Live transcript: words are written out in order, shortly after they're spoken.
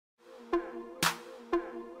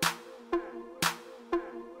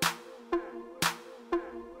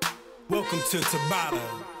Welcome to Tabata.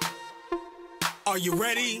 Are you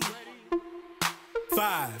ready?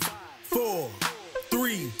 5, 4,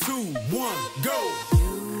 3, 2, 1, go!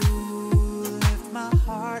 You lift my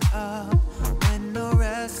heart up when the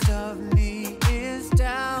rest of me is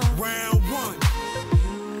down. Round 1.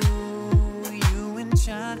 You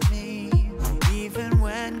enchant me even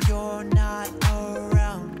when you're not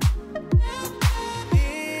around.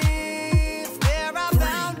 If there are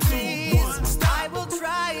boundaries, I will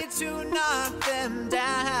try to knock them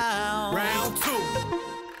down. Round 2.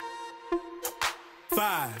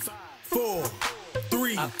 5, 4,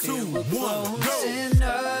 3, 2, 1, go!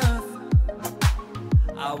 Enough.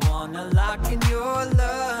 I wanna lock in your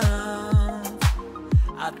love.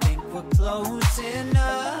 I think we're close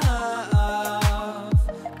enough.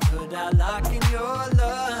 Could I lock in your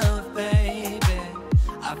love, baby?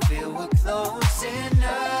 I feel we're close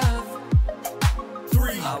enough.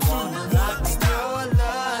 3, 2, I wanna lock in your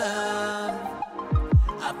love.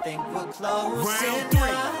 I think we're close Round 3.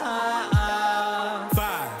 enough.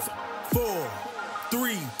 5, 4,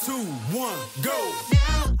 3, 2, 1, go!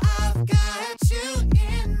 Now I've got you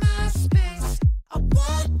in my space. I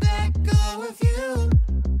won't let go of you.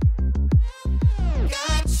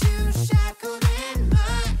 Got you shackled in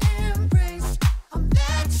my embrace. I'm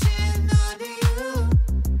latching onto you.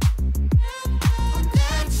 I'm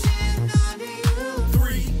latching onto you.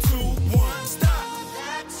 3, 2, 1, stop! I'm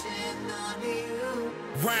latching onto you.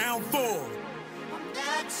 Round 4. I'm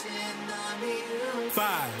latching onto you.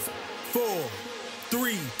 5, 4,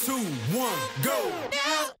 3, 2, 1, go!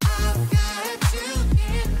 Now I've got you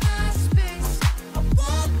in my space. I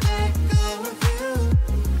won't let go of you.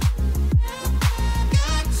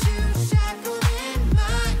 Got you shackled in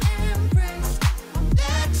my embrace. I'm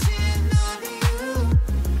latching onto you.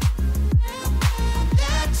 I'm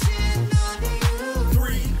latching onto you.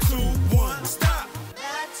 3, 2, 1, stop!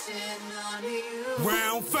 Latching onto you.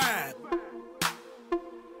 Round 5.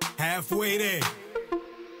 Halfway there.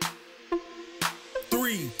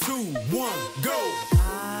 3, 2, 1, go!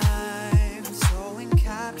 I'm so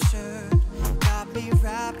encaptured, got me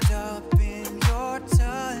wrapped up in your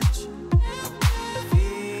touch.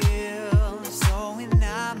 Feel so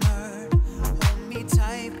enamored, hold me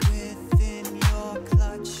tight within your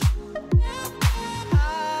clutch.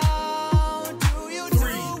 How do you do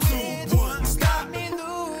 3, 2, it? 1, stop! Me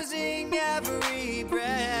losing every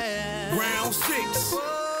breath. Round 6.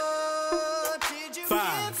 What did you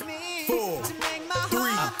 5, give me 4, to make my 3,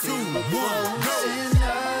 heart 2, 1, go!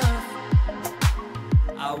 enough?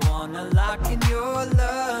 I wanna lock in your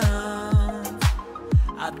love.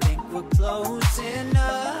 I think we're close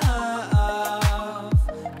enough.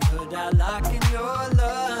 Could I lock in your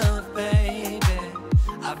love, baby?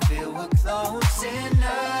 I feel we're close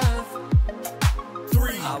enough.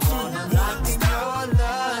 3, I 2, wanna 1, lock in stop! your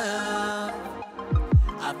love.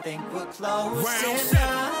 I think we're close Round 7.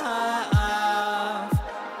 enough.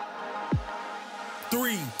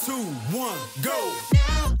 3, 2, 1, go!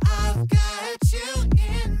 Now I've got you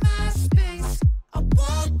in my space. I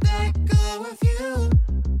won't let go of you.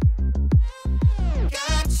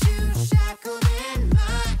 Got you shackled in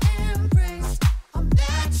my embrace. I'm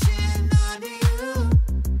latching onto you.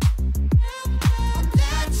 I'm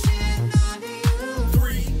latching onto you.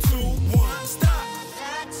 3, 2, 1, stop!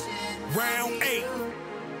 Latching Round onto 8. you.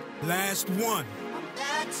 Last one. I'm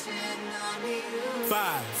latching onto you.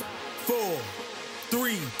 5, 4,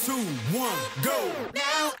 3, 2, 1, go!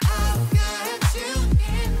 Now I've got you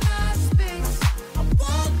in my space. I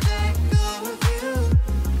won't let go of you.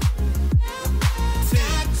 10,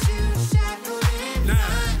 Got you shackled in 9, my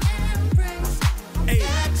embrace. I'm 8,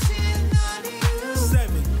 latching onto you.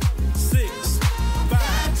 7, 6,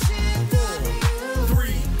 5, 4,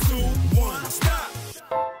 3, 2, 1, stop!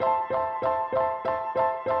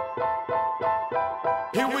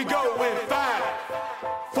 Here we go in 5,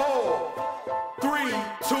 4, 3,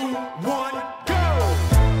 2, 1, go!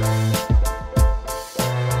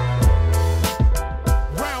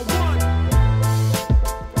 Round 1.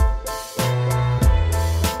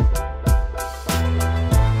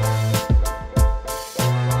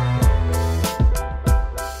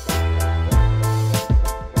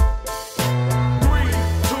 3,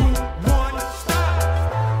 2, 1, stop!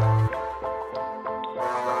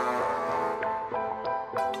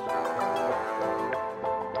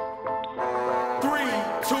 3,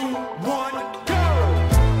 2, 1.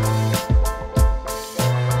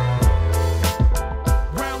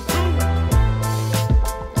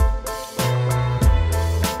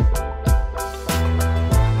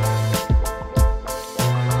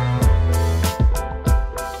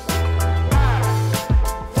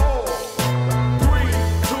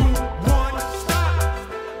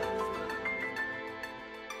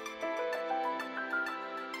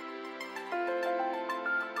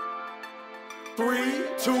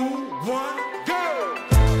 1, go!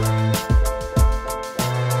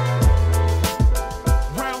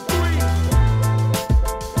 Round 3.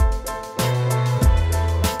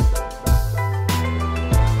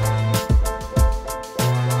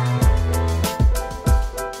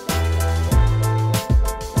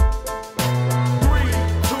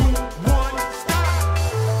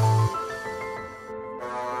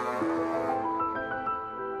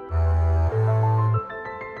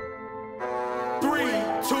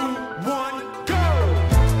 2, 1, go!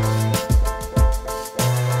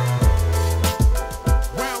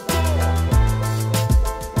 Round 4.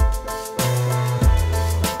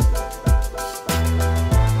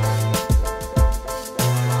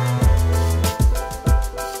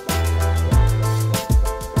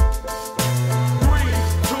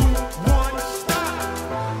 3, 2, 1, stop!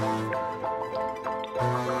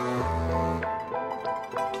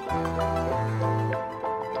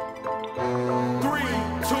 3,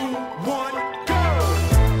 2, 1, go!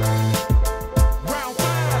 Round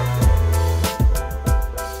 5.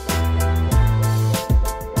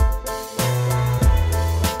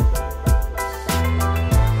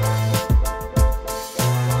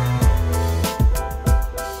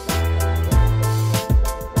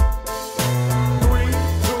 3,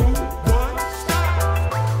 2, 1, stop!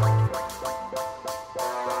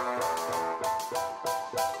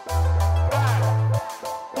 5,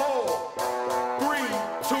 4, 3,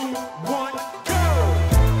 2, 1, go!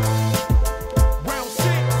 Round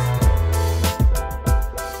 6.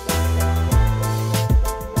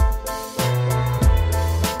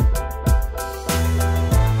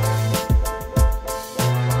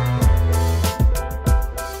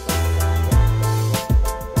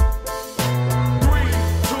 3,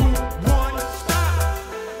 2, 1, stop!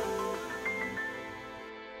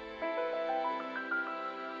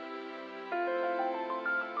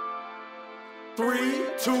 3,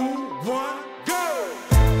 2, 1, go!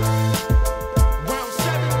 Round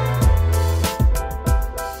 7.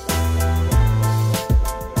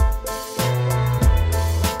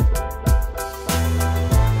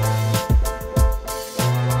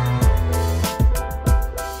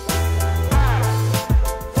 5,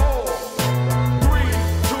 4, 3,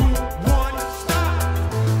 2, 1, stop!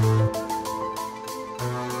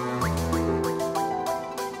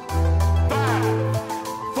 5,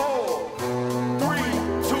 4, 3,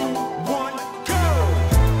 2, 1, go!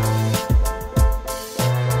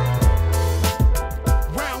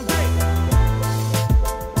 Round 8.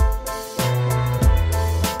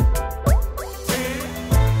 10,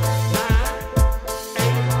 9,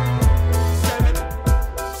 8, 7,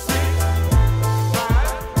 6,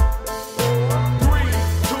 5, 4, 3,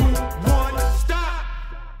 2, 1, stop!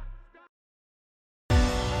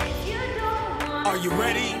 Are you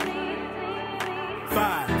ready?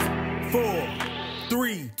 5, 4,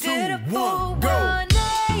 3, 2, 1, go!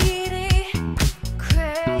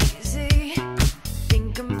 Crazy.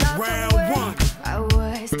 Think about Round the way 1. I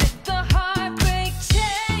was. Did the heartbreak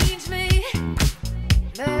change me?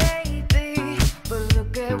 Maybe. But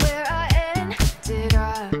look at where I ended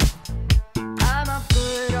up. I'm not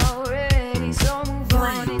good already, so move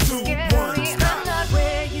on. 3, It's 2, 1, scary. stop. I'm not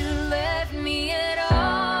where you left me at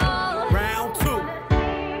all. Round 2.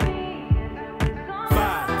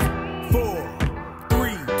 5, 4,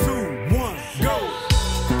 3, 2, 1, go!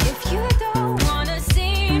 If you don't wanna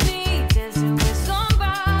see me dancing with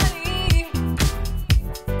somebody,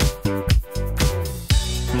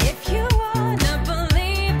 if you wanna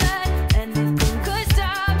believe that anything could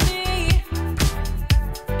stop me,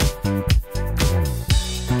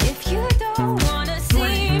 if you don't wanna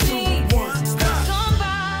see 3, 2, me 1, dancing with stop.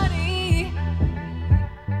 somebody,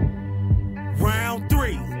 Round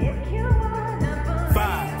 3. if you wanna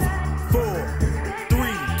 5, 4,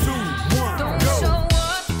 3, 2, 1, don't go! show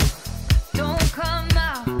up, don't come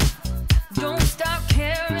out, don't stop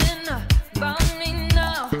caring about me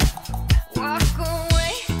now. Walk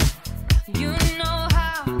away, you know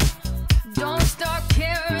how. Don't start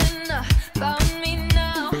caring about me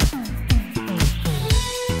now.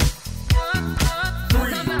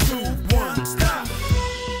 3, 2, 1, stop!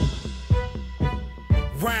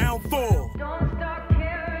 Round 4. Don't start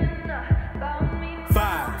caring about me.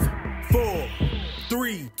 5, 4,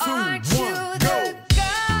 3, 2, 1, Aren't you go! the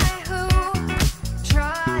guy who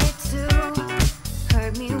tried to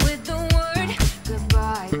hurt me with the word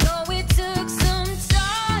goodbye? Though it took some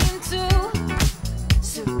time to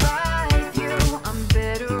survive you, I'm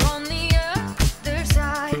better on the other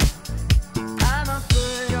side. I'm not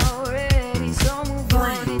good already, so move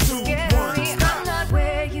on. 3, It's 2, 1, scary. stop. I'm not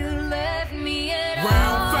where you left me at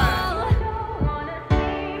Round all.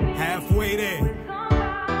 5. Halfway there.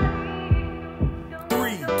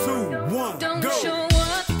 3, 2,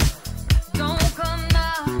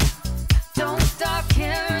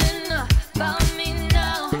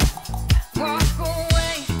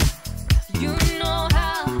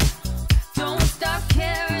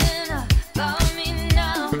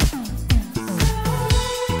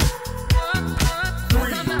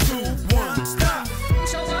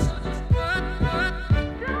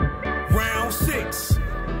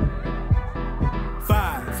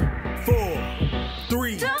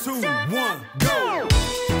 go.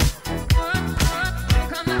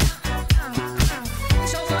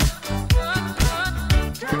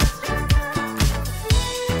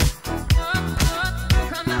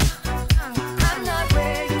 I'm not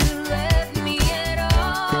where you left me at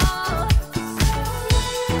all.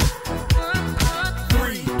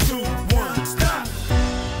 3, 2, 1, stop.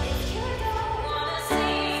 If you don't wanna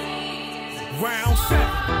see, Round 7.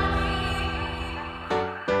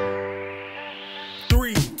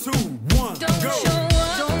 3, 2, 1, don't go. show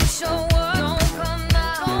up, don't show up, don't come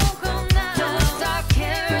now, don't come now. Don't start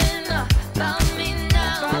caring about me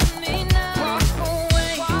now,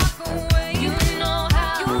 walk away, you know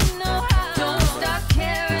how, don't start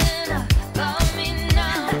caring about me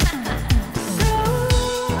now.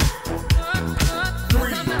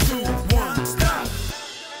 3, 2, 1, stop.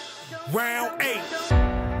 Round 8.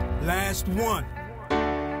 Last one.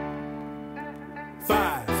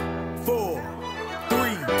 5, 4, 3,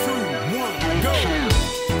 2, 1, go.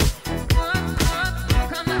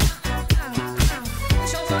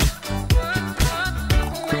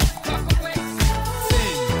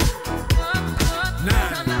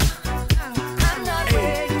 I'm not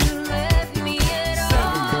where you left me at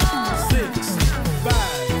all. 6, 5,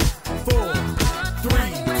 4,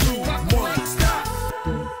 3, 2, 1, stop.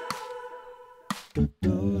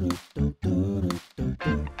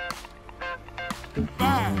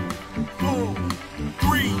 5, 4,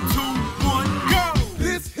 3, 2, 1, go.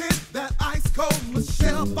 This hit that ice cold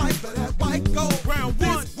Michelle fight for that white gold. Round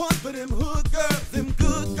 1. This one for them hood girls, them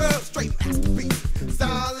good girls, straight masterpiece.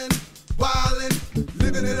 Stylin', wildin',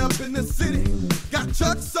 living it up in the city. Got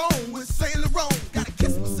Chuck's on with Saint Laurent. Gotta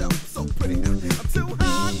kiss myself, so pretty. I'm too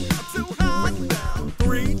hot, I'm too hot. Break it down.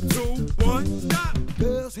 3, 2, 1, stop.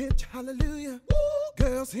 Girls hit you, hallelujah.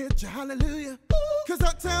 Girls hit you, hallelujah. Cause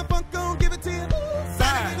Uptown Funk gon' give it to you.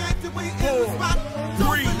 Saturday night till we in the 4, spot.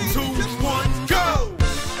 3, 2, 1, go.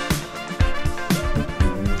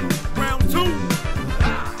 Round 2.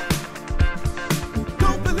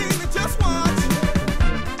 Don't believe me, just watch.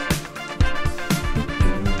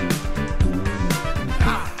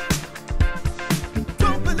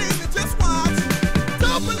 Don't believe me, just watch.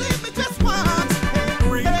 Don't believe me, just watch.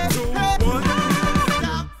 3, 2, 1.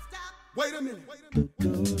 Stop. Wait a minute.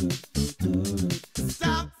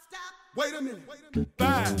 Stop. Wait a minute.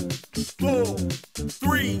 5, 4,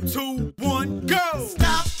 3, 2, 1, go.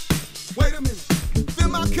 Stop. Wait a minute. Fill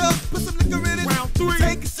my cup, put some liquor in it. Round 3.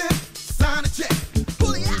 Take a sip, sign a check.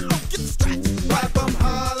 Pull it out, get the stretch. Right from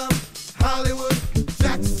Harlem, Hollywood,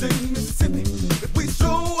 Jackson, Mississippi. If we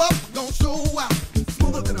show up, we gon' show out.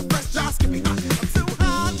 Smoother than a fresh drop skippy. I'm too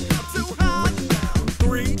hot, I'm too hot.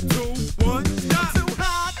 3, 2, 1, I'm stop. too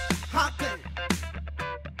hot, hot damn.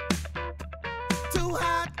 Too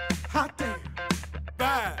hot, hot damn.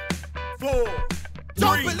 5, 4,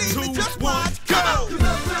 Don't 3, believe me, 2, just 1, watch. go.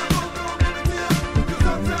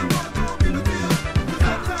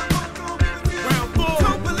 Round 4.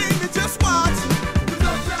 Don't believe me, just watch.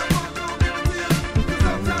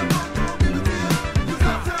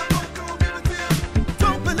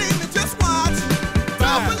 Don't believe me, just watch.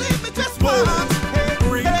 Don't believe me, just watch.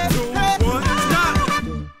 3, 2, 1, stop.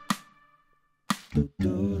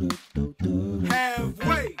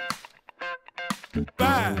 Halfway.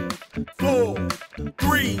 5, 4,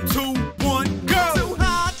 3, 2, 1, go. Too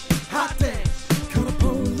hot, hot damn. Call the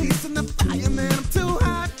police and the fireman. I'm too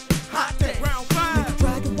hot, hot damn. Round 5.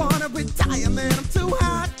 Dragon wanna retire, man. I'm too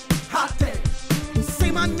hot, hot damn.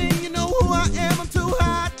 Say my name, you know who I am. I'm too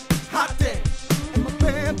hot, hot damn. I'm a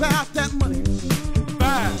bad about that money.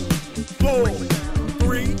 5, 4,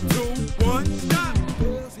 3, 2, 1, stop.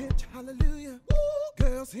 Girls hit you, hallelujah.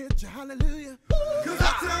 Girls hit you, hallelujah. Cause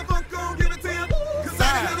Uptown Funk gon' give it to you. Cause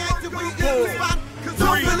Saturday night till we in the spot. Cause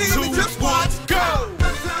don't believe me, just watch. Go.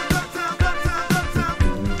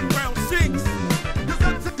 Round 6.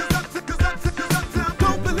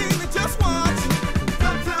 Don't believe me, just watch.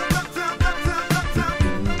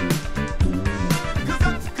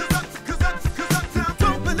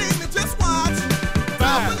 Don't believe me, just watch.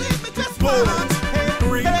 Don't believe me, just 4, watch.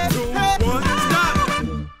 3, 2, 1, stop.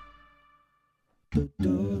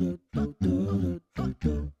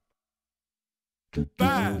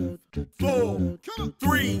 5, 4,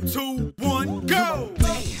 3, 2, 1, go.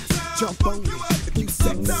 Jump on me if you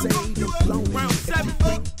sexy, you're blown. Round 7.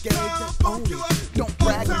 Gauge on me. Don't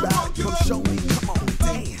brag about it, come show me. Come on,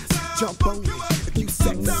 dance. Jump on me if you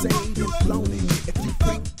sexy, you're blown. If you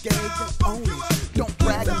freak gauge on me. Don't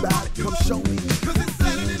brag about it, come show me. Cause it's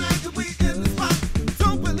Saturday night till we in the spot.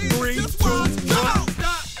 Don't believe 3, me, just 2, watch. 1, Come on.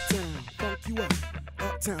 stop. Uptown, funk you up.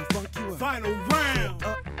 Uptown, funk you up. Final round.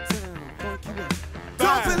 Uptown, funk you up.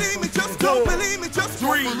 5, Don't believe me, just don't believe me, just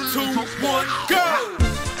 3, 2, 1. one, go!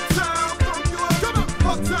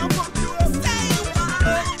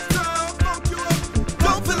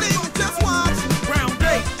 Don't believe it, just watch. Round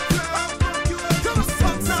 8.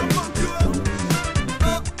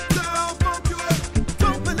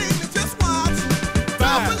 Don't believe it, just watch. Don't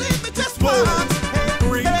 5, believe it, just 4, watch.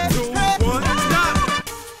 3, 2, 1, stop.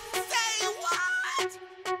 Say what?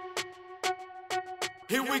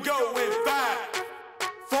 Here we go in 5,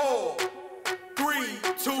 4, 3,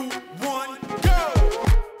 2, 1, go!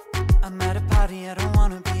 I'm at a party I don't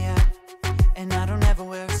wanna be at, and I don't ever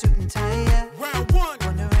wear a suit and tie yet. Round 1.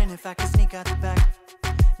 Wondering if I can sneak out the back.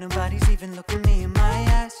 Nobody's even looking me in my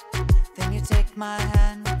eyes. Then you take my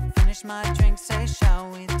hand, finish my drink, say, shall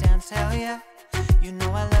we dance? Hell yeah. You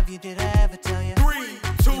know I love you, did I ever tell you? 3,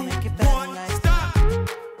 2, You make it better 1, like stop! You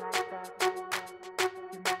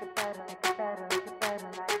make it better, make it better, make it better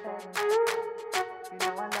like that. You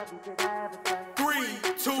know I love you, did I ever tell you?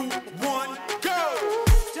 3, 2, 1, go!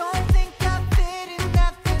 Don't think I fit in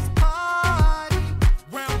at this party.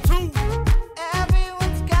 Round 2.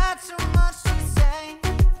 Everyone's got so much to say.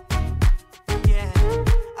 Yeah,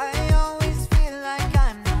 I always feel like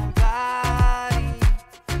I'm nobody.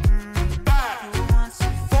 5, Who wants to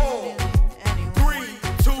 4, fit in anyway?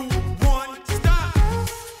 3, 2, 1, stop!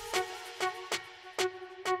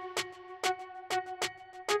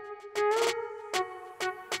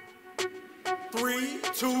 3,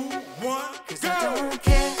 2, 1, Cause I go! don't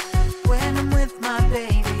care when I'm with my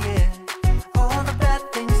baby, yeah. All the bad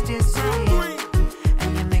things disappear.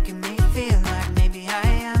 And you're making me feel like maybe I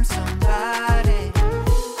am somebody.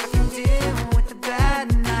 I can deal with the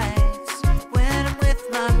bad nights when I'm with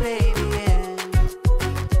my baby, yeah.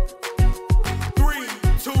 3,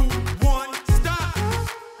 2, 1, stop!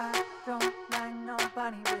 I don't like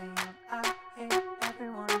nobody, baby. I hate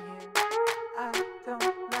everyone here. I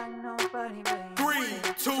don't like nobody, baby. 3,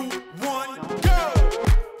 2, 1, go!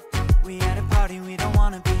 We at a party we don't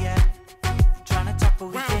wanna be at. Trying to talk but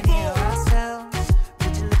we Round can't hear 4. ourselves.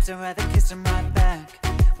 Read your lips, I'd rather kiss them right back.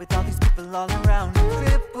 With all these people all around, I'm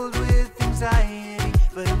crippled with anxiety.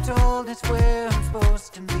 But I'm told it's where I'm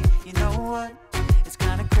supposed to be. You know what? It's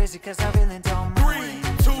kinda crazy cause I really don't 3,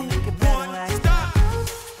 mind. 2, You make it better 1, like stop!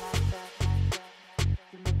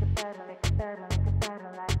 You make it better, make it better, make it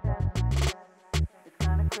better like that. It's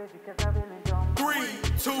kinda crazy cause I really don't mind.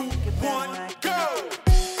 3, 2, 1, go!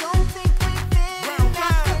 Don't think we fit Round in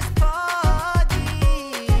at this party.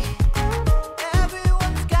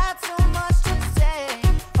 Everyone's got so much to say.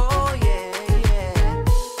 Oh yeah, yeah.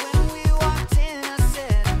 When we walked in, I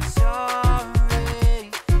said I'm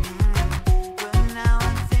sorry. But now I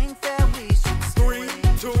think that we should stay. 3,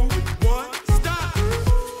 2, 1, stop!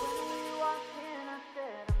 When we walked in, I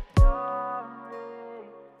said I'm sorry.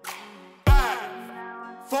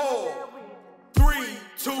 5, 4, 3,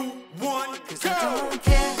 2, 1, Cause I go! don't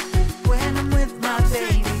care when I'm with my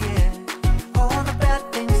baby, yeah. All the bad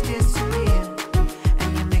things disappear. And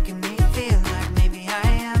you're making me feel like maybe I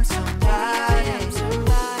am somebody. I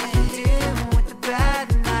can deal with the bad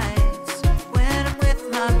nights when I'm with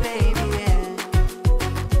my baby, yeah.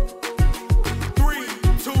 3,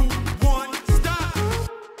 2, 1, stop!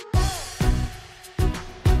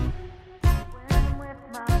 When I'm with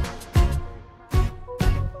my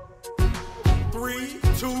baby. 3,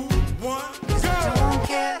 2, 1, Cause I go! don't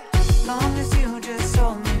care, long as you just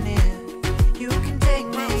hold me near. You can take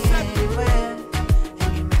me anywhere.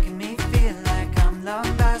 And you're making me feel like I'm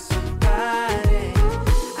loved by somebody.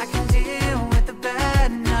 I can deal with the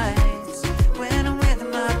bad nights when I'm with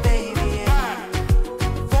my baby, yeah.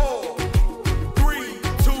 5, 4, 3,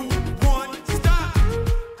 2, 1, stop!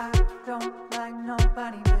 I don't like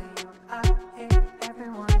nobody but you. I hate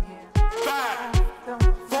everyone here. 5, Don't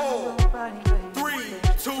like 4, nobody but you. 3,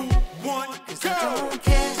 2, 1, Cause go! I don't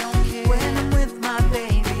care when I'm with my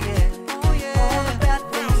baby, yeah. Oh yeah. All the bad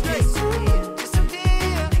things disappear,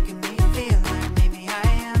 disappear. Making me feel like maybe I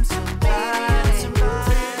am somebody.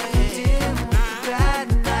 I can deal with the bad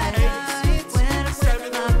nights when I'm with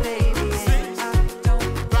my baby, yeah. I don't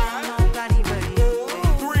like nobody but you.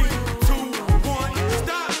 3, 2, 1,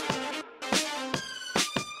 stop!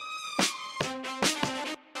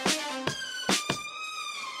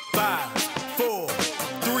 5, 4,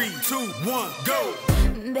 3, 2, 1, go!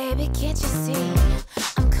 Baby, can't you see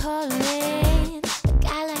I'm calling? A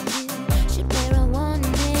guy like you should bear a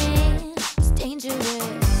warning. It's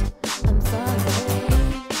dangerous. I'm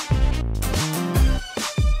falling.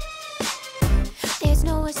 There's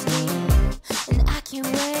no escape, and I can't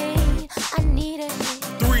wait. I need a hit.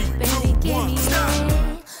 3, Baby, 2, give 1, me stop!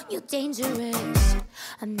 it. You're dangerous.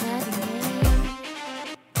 I'm not in it.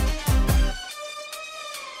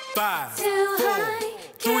 5, Too 4, high,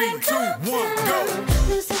 3, can't 2, go 1, one, go.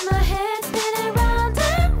 Losing my head, spinning round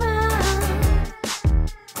and round.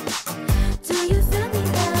 Do you feel me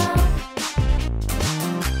now?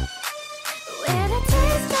 When I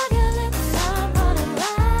taste of your lips, I'm on a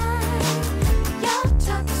ride. Your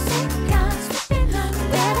toxic, I'm slipping on.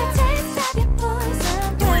 When I taste of your poison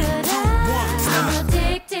paradise, I'm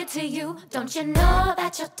addicted to you. Don't you know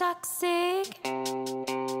that you're toxic?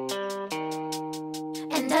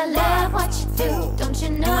 And I love what you do. Don't you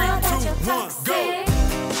know that you're toxic?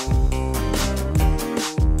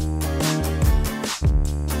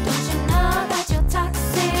 Don't you know that you're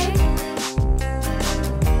toxic?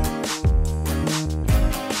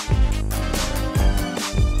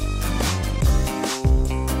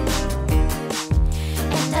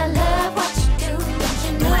 And I love what you do. Don't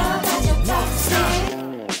you know that you're toxic?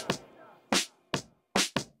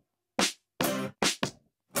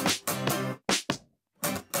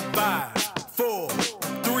 5, 4,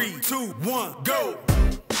 3, 2, 1, go.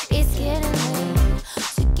 It's getting late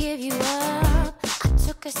to give you up. I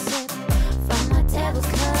took a sip from my devil's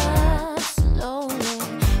cup. Slowly,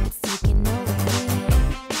 it's taking over me.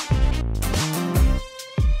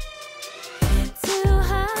 Too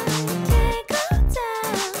high, can't go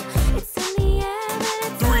down. It's in the air and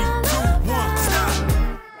it's 3, 2, all 1, around. stop.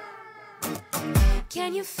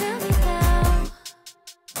 Can you feel me now?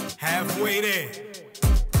 Halfway there.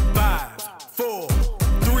 5, 4,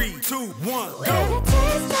 3, 2, 1, When go. I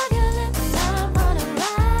taste of your lips, I'm on a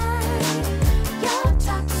ride. Your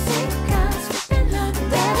toxic, I'm slipping on.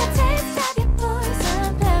 When I taste of your poison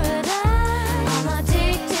paradise, I'm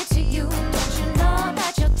addicted to you. Don't you know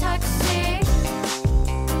that you're toxic?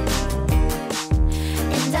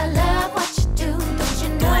 And I love what you do. Don't you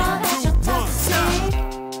know that you're toxic?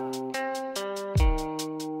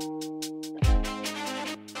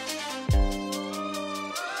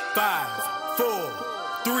 5, 4,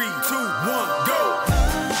 3, 2, 1, go.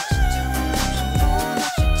 Don't you know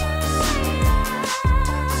that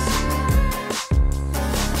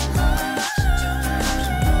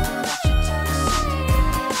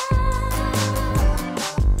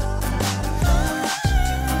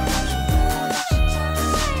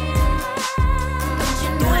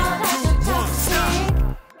you're toxic?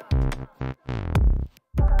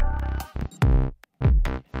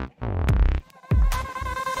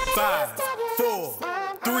 5, 4,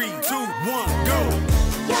 3, 2, 1, go.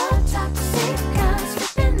 You're toxic, I'm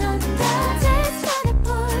slipping under. Taste of the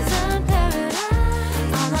poison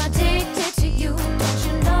paradise. I'm addicted to you. Don't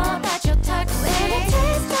you know that you're toxic? When I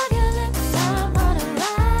taste of your lips, I'm on a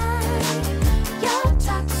ride. You're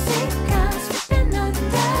toxic, I'm slipping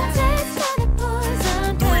under. Taste of the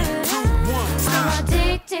poison 3, 2, 1, paradise. stop. I'm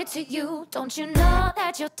addicted to you. Don't you know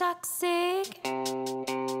that you're toxic?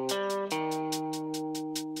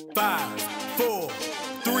 5, 4,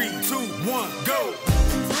 3, 2, 1, go.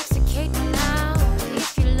 Intoxicate me now,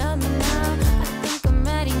 if you love me now. I think I'm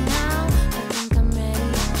ready now, I think I'm ready.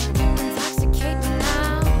 Intoxicate me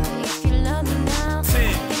now, if you love me now. I 10,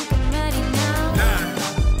 think I'm ready now. 9,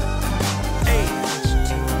 8,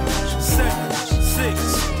 7, 6,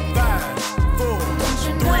 5, 4, Don't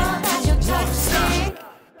you 3, know that you're 2, 1, stop. toxic?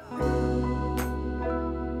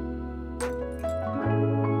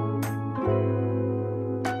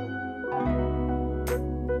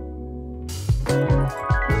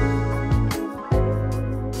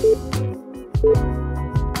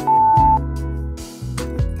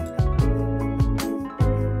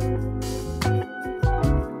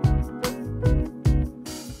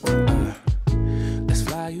 Let's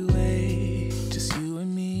fly away, just you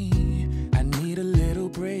and me. I need a little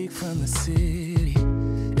break from the city.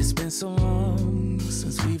 It's been so long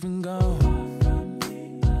since we've been gone.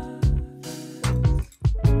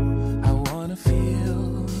 I wanna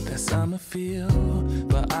feel that summer feel,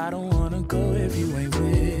 but I don't wanna go if you ain't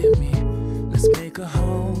with me. Let's make a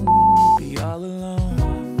home, be all alone.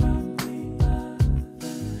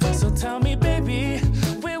 So tell me, baby,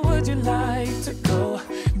 where would you like to go?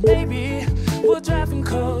 Maybe we'll drive from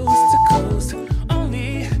coast to coast,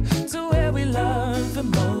 only to where we love the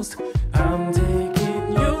most. I'm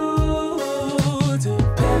taking you to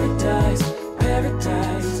paradise,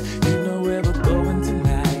 paradise. You know where we're going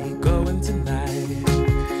tonight, going tonight.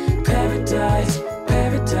 Paradise,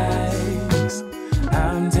 paradise.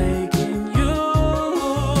 I'm taking you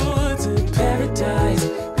to paradise,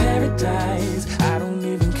 paradise. I don't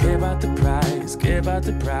even care about the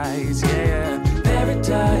price, yeah.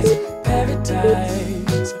 Paradise,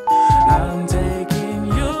 paradise. I'm taking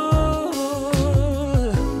you.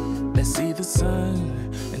 Let's see the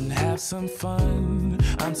sun and have some fun.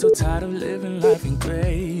 I'm so tired of living life in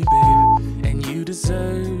gray, babe. And you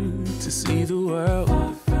deserve to see the world.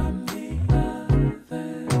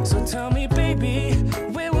 So tell me, baby,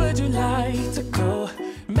 where would you like to go?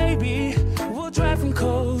 Maybe we'll drive from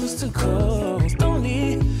coast to coast,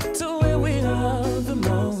 only to where we love the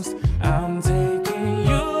most. I'm taking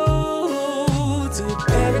you to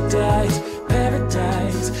paradise,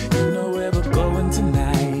 paradise. You know where we're going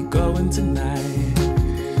tonight, going tonight.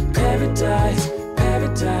 Paradise,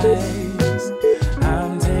 paradise.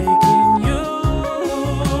 I'm taking you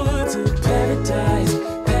to paradise,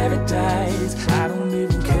 paradise. I don't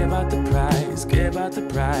even care about the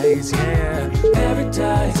price, yeah.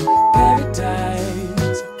 Paradise,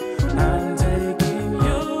 paradise. I'm taking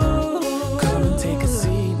you. Come and take a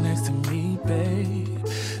seat next to me, babe.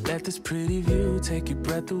 Let this pretty view take your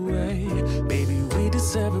breath away. Baby, we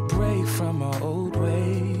deserve a break from our old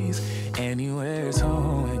ways. Anywhere's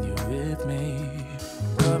home when you're with me.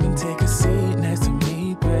 Come and take a seat next to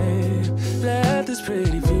me, babe. Let this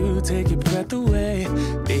pretty view take your breath away.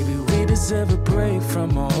 Baby, we deserve a break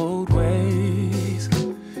from our old ways.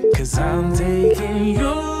 'Cause I'm taking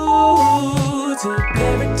you to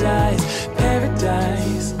paradise,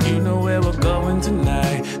 paradise. You know where we're going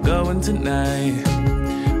tonight, going tonight.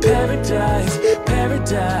 Paradise,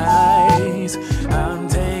 paradise. I'm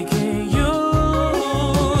taking you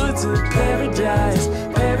to paradise,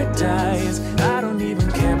 paradise. I don't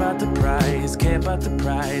even care about the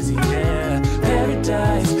price, yeah.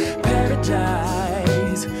 Paradise,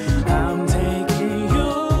 paradise. I'm taking you,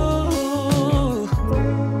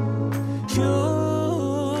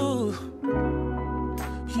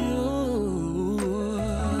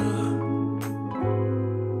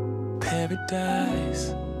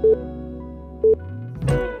 paradise.